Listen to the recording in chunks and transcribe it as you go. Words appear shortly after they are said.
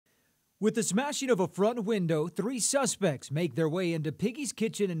With the smashing of a front window, 3 suspects make their way into Piggy's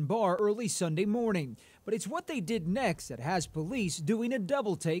Kitchen and Bar early Sunday morning. But it's what they did next that has police doing a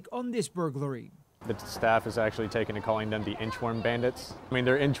double take on this burglary. The staff is actually taken to calling them the Inchworm bandits. I mean,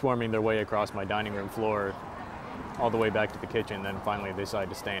 they're inchworming their way across my dining room floor all the way back to the kitchen, then finally they decide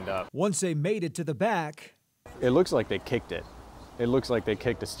to stand up. Once they made it to the back, it looks like they kicked it. It looks like they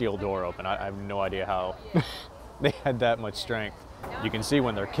kicked a steel door open. I have no idea how they had that much strength. You can see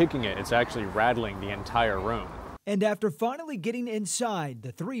when they're kicking it, it's actually rattling the entire room. And after finally getting inside,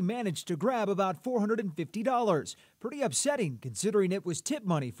 the 3 managed to grab about $450. Pretty upsetting considering it was tip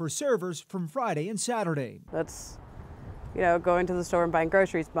money for servers from Friday and Saturday. That's, going to the store and buying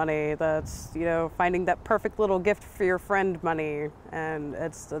groceries money. That's, finding that perfect little gift for your friend money. And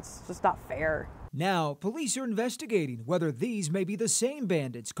it's just not fair. Now, police are investigating whether these may be the same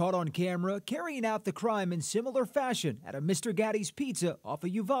bandits caught on camera carrying out the crime in similar fashion at a Mr. Gatti's Pizza off of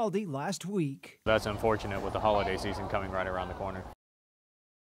Uvalde last week. That's unfortunate with the holiday season coming right around the corner.